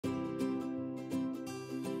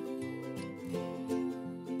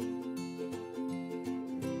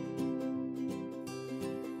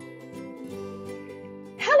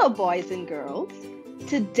Hello, boys and girls.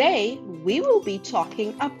 Today we will be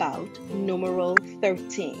talking about numeral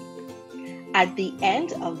 13. At the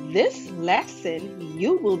end of this lesson,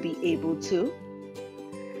 you will be able to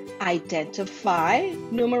identify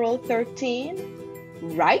numeral 13,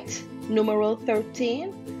 write numeral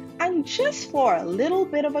 13, and just for a little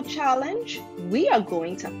bit of a challenge, we are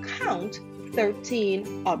going to count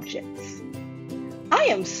 13 objects. I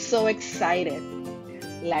am so excited.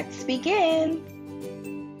 Let's begin.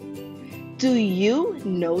 Do you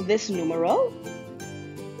know this numeral?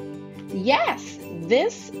 Yes,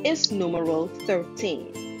 this is numeral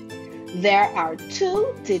 13. There are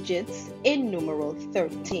 2 digits in numeral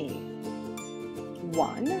 13.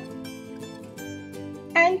 1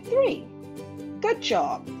 and 3. Good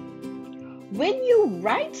job. When you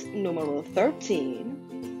write numeral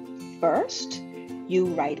 13, first you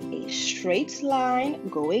write a straight line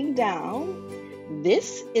going down.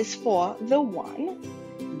 This is for the 1.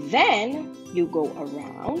 Then you go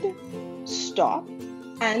around, stop,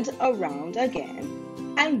 and around again.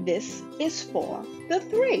 And this is for the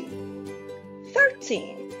 3.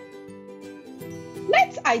 13.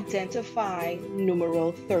 Let's identify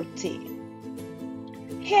numeral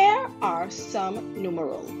 13. Here are some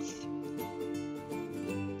numerals.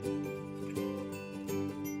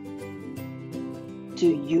 Do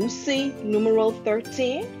you see numeral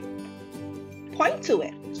 13? Point to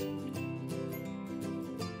it.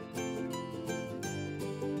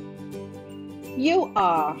 You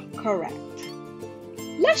are correct.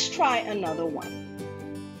 Let's try another one.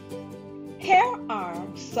 Here are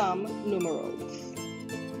some numerals.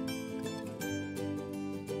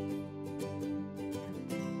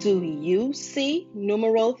 Do you see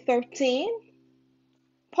numeral 13?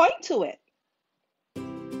 Point to it.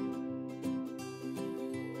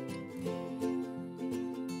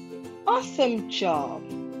 Awesome job.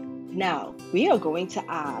 Now we are going to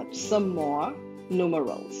add some more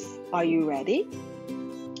numerals. Are you ready?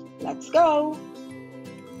 Let's go.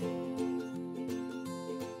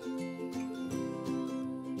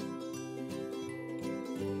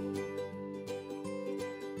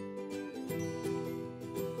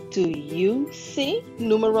 Do you see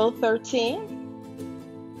numeral 13?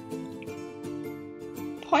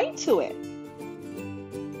 Point to it.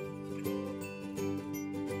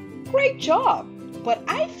 Great job, but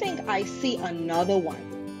I think I see another one.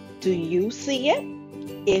 Do you see it?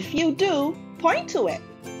 If you do, point to it.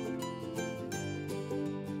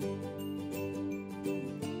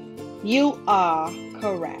 You are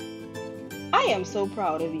correct. I am so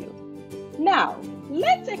proud of you. Now,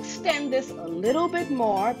 let's extend this a little bit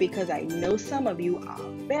more because I know some of you are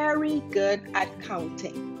very good at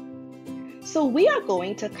counting. So we are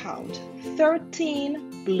going to count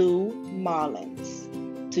 13 blue marlins.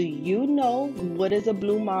 Do you know what is a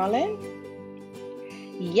blue marlin?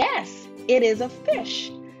 Yes, it is a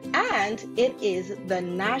fish, and it is the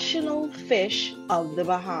national fish of the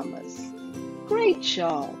Bahamas. Great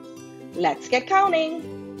job. Let's get counting.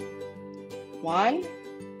 1,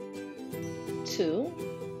 2,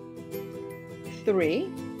 3,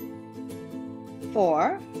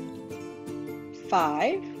 4,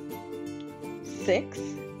 5, 6,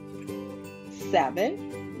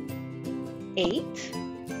 7, 8,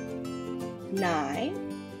 9,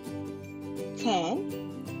 10,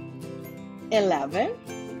 11,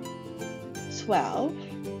 12,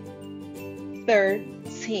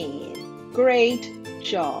 13. Great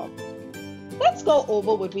job. Let's go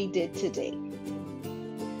over what we did today.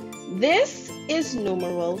 This is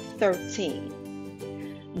numeral 13.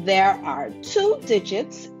 There are 2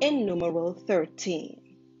 digits in numeral 13.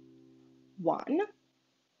 1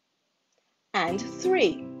 and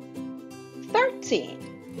 3. 13.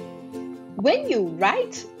 When you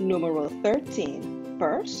write numeral 13,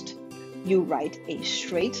 first, you write a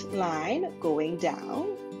straight line going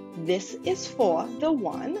down. This is for the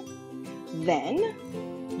 1. Then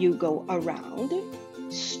you go around,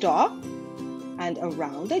 stop, and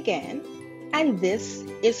around again. And this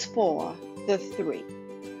is for the 3.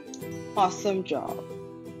 Awesome job.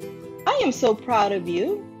 I am so proud of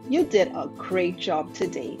you. You did a great job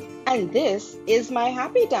today. And this is my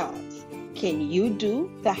happy dance. Can you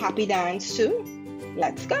do the happy dance too?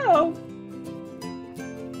 Let's go.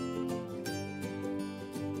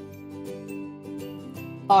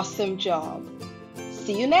 Awesome job.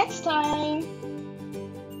 See you next time.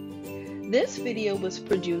 This video was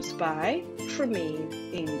produced by Tremaine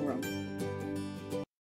Ingram.